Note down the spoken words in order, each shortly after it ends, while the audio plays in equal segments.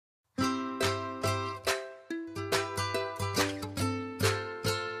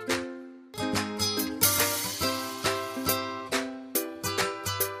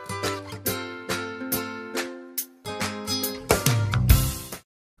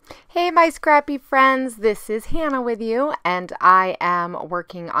Hey my scrappy friends, this is Hannah with you, and I am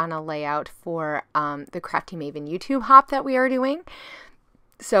working on a layout for the Crafty Maven YouTube hop that we are doing.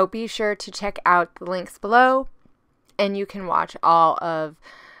 So be sure to check out the links below, and you can watch all of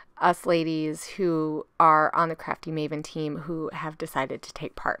us ladies who are on the Crafty Maven team who have decided to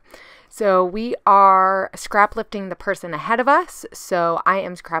take part. So we are scraplifting the person ahead of us. So I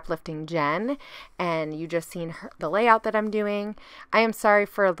am scraplifting Jen, and you just seen the layout that I'm doing. I am sorry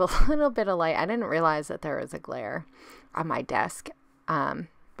for the little bit of light. I didn't realize that there was a glare on my desk,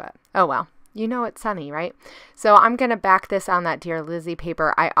 but oh well. You know it's sunny, right? So I'm going to back this on that Dear Lizzie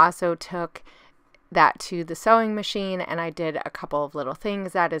paper. I also took that to the sewing machine, and I did a couple of little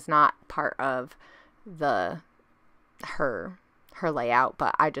things that is not part of her layout,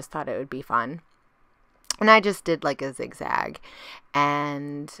 but I just thought it would be fun. And I just did like a zigzag.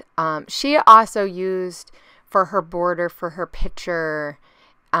 And she also used for her border for her picture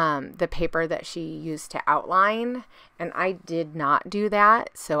the paper that she used to outline, and I did not do that,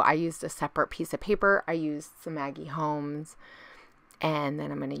 so I used a separate piece of paper. I used some Maggie Holmes, and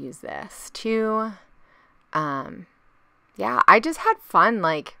then I'm going to use this too. Yeah, I just had fun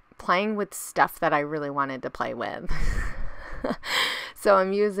like playing with stuff that I really wanted to play with. So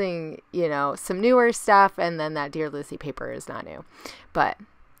I'm using, you know, some newer stuff, and then that Dear Lizzie paper is not new,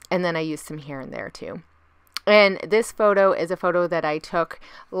 and then I used some here and there too. And this photo is a photo that I took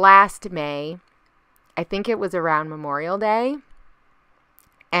last May. I think it was around Memorial Day,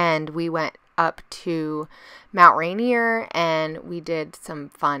 and we went up to Mt Rainier, and we did some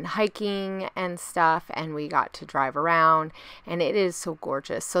fun hiking and stuff, and we got to drive around, and it is so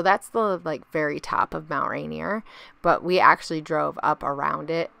gorgeous. So that's the like very top of Mt Rainier, but we actually drove up around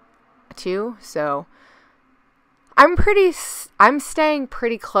it too. So I'm staying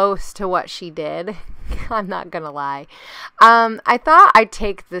pretty close to what she did. I'm not gonna lie. I thought I'd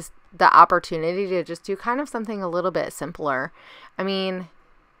take the opportunity to just do kind of something a little bit simpler. I mean,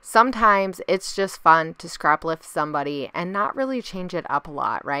 sometimes it's just fun to scrap lift somebody and not really change it up a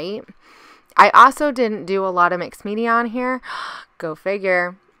lot, right? I also didn't do a lot of mixed media on here. Go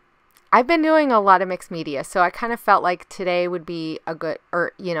figure. I've been doing a lot of mixed media, so I kind of felt like today would be a good,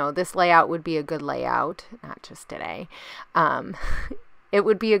 or, you know, this layout would be a good layout. Not just today. It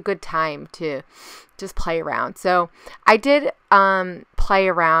would be a good time to just play around. So I did play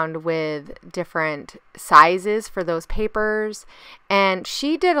around with different sizes for those papers, and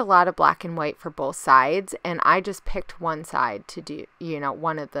she did a lot of black and white for both sides, and I just picked one side to do, you know,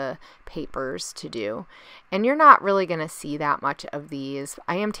 one of the papers to do. And you're not really going to see that much of these.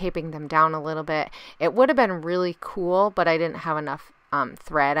 I am taping them down a little bit. It would have been really cool, but I didn't have enough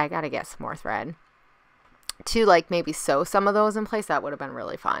thread. I got to get some more thread to like maybe sew some of those in place. That would have been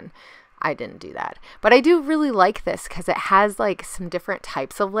really fun. I didn't do that, but I do really like this because it has like some different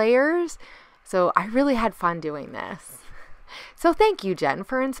types of layers. So I really had fun doing this. So thank you, Jen,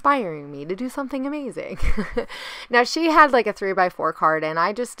 for inspiring me to do something amazing. Now she had like a 3x4 card, and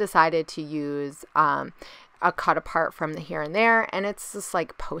I just decided to use a cut apart from the here and there, and it's this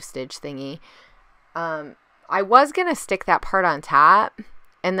like postage thingy. I was gonna stick that part on top,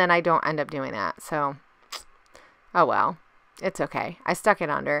 and then I don't end up doing that. So oh well, it's okay. I stuck it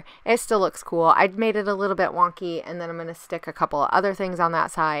under. It still looks cool. I made it a little bit wonky, and then I'm going to stick a couple of other things on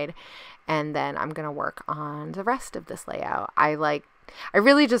that side, and then I'm going to work on the rest of this layout. I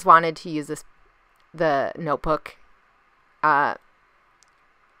really just wanted to use the notebook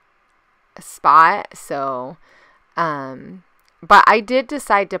spot, so but I did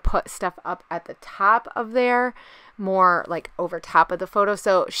decide to put stuff up at the top of there, more like over top of the photo.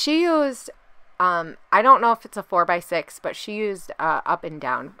 So she used I don't know if it's a 4x6, but she used up and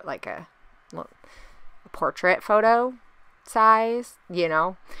down, like a portrait photo size, you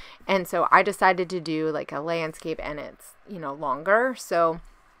know. And so I decided to do like a landscape, and it's, you know, longer. So,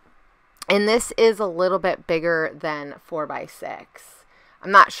 and this is a little bit bigger than 4x6. I'm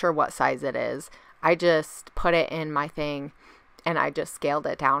not sure what size it is. I just put it in my thing, and I just scaled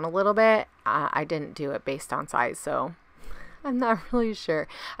it down a little bit. I didn't do it based on size, so I'm not really sure.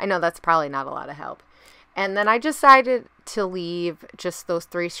 I know that's probably not a lot of help. And then I decided to leave just those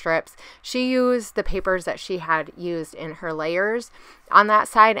 3 strips. She used the papers that she had used in her layers on that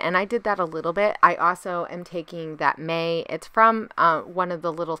side, and I did that a little bit. I also am taking that May. It's from one of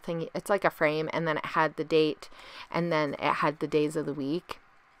the little thing. It's like a frame, and then it had the date, and then it had the days of the week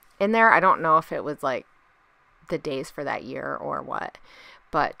in there. I don't know if it was like the days for that year or what.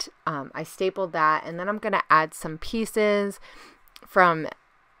 But I stapled that, and then I'm going to add some pieces from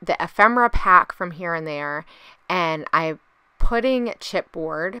the ephemera pack from here and there, and I putting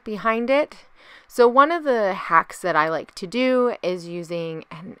chipboard behind it. So one of the hacks that I like to do is using,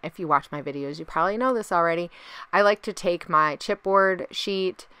 and if you watch my videos, you probably know this already, I like to take my chipboard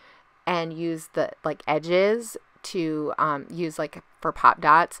sheet and use the like edges to use like for pop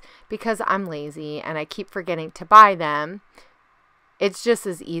dots, because I'm lazy and I keep forgetting to buy them. It's just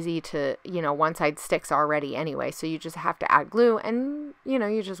as easy to, you know, one side sticks already anyway, so you just have to add glue and, you know,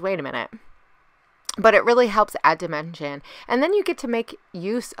 you just wait a minute. But it really helps add dimension. And then you get to make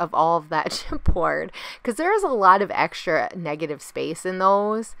use of all of that chipboard, because there is a lot of extra negative space in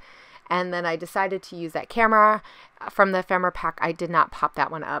those. And then I decided to use that camera from the ephemera pack. I did not pop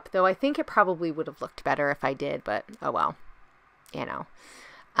that one up, though I think it probably would have looked better if I did, but oh well, you know.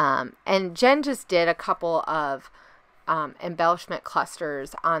 And Jen just did a couple of embellishment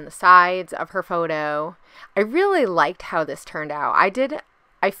clusters on the sides of her photo. I really liked how this turned out.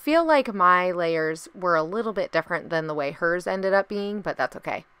 I feel like my layers were a little bit different than the way hers ended up being, but that's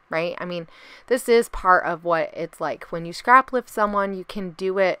okay, right? I mean, this is part of what it's like. When you scrap lift someone, you can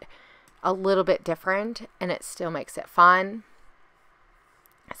do it a little bit different and it still makes it fun.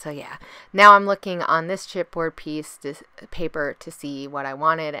 So yeah, now I'm looking on this chipboard piece, this paper, to see what I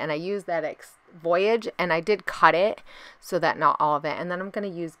wanted, and I used that Voyage, and I did cut it so that not all of it, and then I'm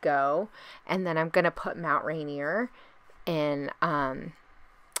going to use Go, and then I'm going to put Mt Rainier in.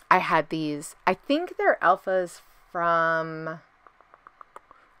 I had these, I think they're alphas from,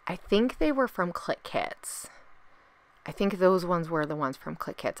 I think they were from Click Kits. I think those ones were the ones from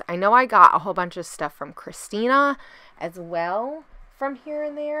Click Kits. I know I got a whole bunch of stuff from Christina as well from here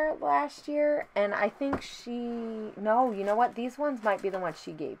and there last year. And I think no, you know what? These ones might be the ones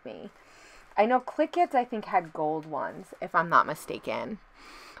she gave me. I know Click Kits, I think, had gold ones, if I'm not mistaken.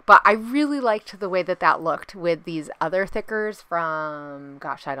 But I really liked the way that that looked with these other thickers from,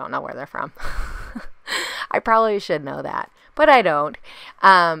 gosh, I don't know where they're from. I probably should know that, but I don't.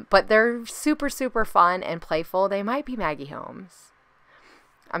 But they're super, super fun and playful. They might be Maggie Holmes.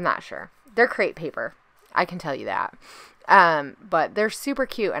 I'm not sure. They're crepe paper. I can tell you that. But they're super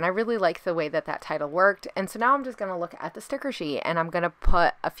cute, and I really like the way that that title worked. And so now I'm just going to look at the sticker sheet, and I'm going to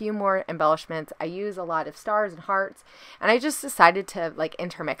put a few more embellishments. I use a lot of stars and hearts, and I just decided to like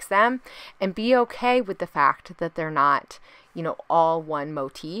intermix them and be okay with the fact that they're not, you know, all one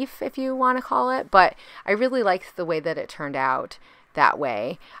motif, if you want to call it. But I really liked the way that it turned out that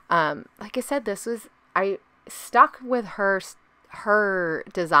way. Like I said, I stuck with her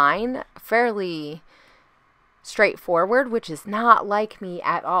design fairly straightforward, which is not like me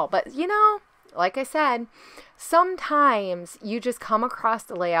at all. But you know, like I said, sometimes you just come across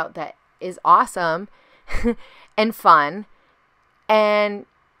the layout that is awesome and fun, and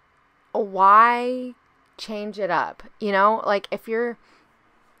why change it up? You know, like if you're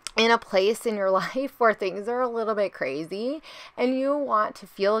in a place in your life where things are a little bit crazy and you want to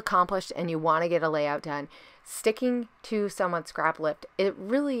feel accomplished and you want to get a layout done, sticking to someone's scrap lift, it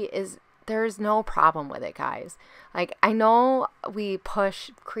really is. There's no problem with it, guys. Like, I know we push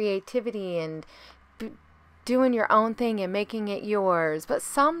creativity and doing your own thing and making it yours, but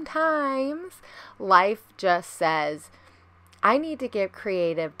sometimes life just says, I need to get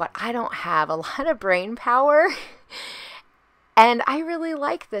creative, but I don't have a lot of brain power. And I really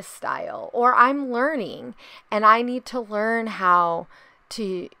like this style, or I'm learning and I need to learn how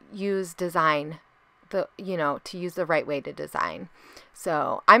to use design, to use the right way to design.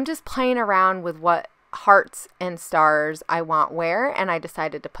 So I'm just playing around with what hearts and stars I want where, and I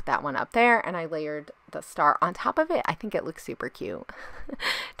decided to put that one up there, and I layered the star on top of it. I think it looks super cute.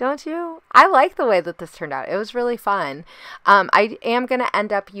 Don't you? I like the way that this turned out. It was really fun. I am going to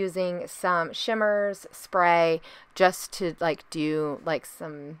end up using some shimmers spray just to like do like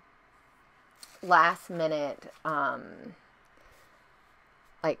some last minute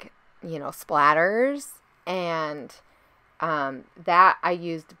splatters, and that I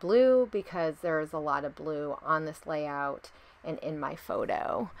used blue because there's a lot of blue on this layout and in my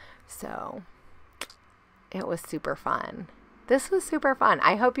photo. So it was super fun. This was super fun.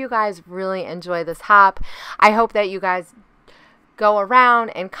 I hope you guys really enjoy this hop. I hope that you guys go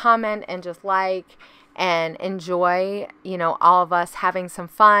around and comment and just like and enjoy, all of us having some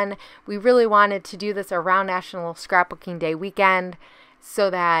fun. We really wanted to do this around National Scrapbooking Day weekend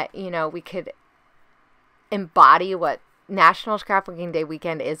so that, we could embody what National Scrapbooking Day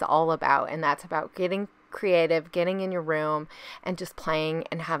weekend is all about, and that's about getting creative, getting in your room, and just playing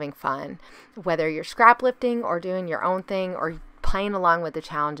and having fun. Whether you're scrap lifting or doing your own thing or playing along with the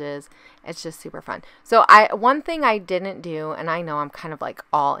challenges, it's just super fun. So one thing I didn't do, and I know I'm kind of like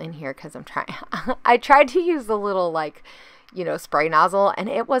all in here because I'm trying, I tried to use the little you know, spray nozzle, and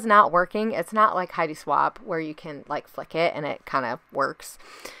it was not working. It's not like Heidi Swap where you can like flick it and it kind of works.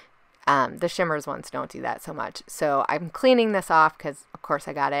 The Shimmers ones don't do that so much. So I'm cleaning this off because of course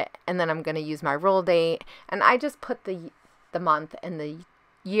I got it. And then I'm going to use my roll date, and I just put the month and the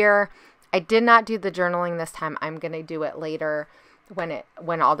year. I did not do the journaling this time. I'm going to do it later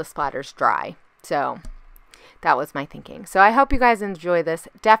when all the splatters dry. So that was my thinking. So I hope you guys enjoy this.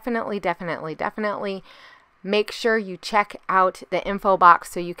 Definitely make sure you check out the info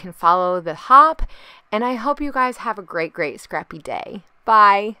box so you can follow the hop. And I hope you guys have a great, great scrappy day.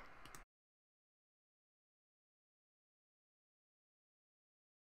 Bye.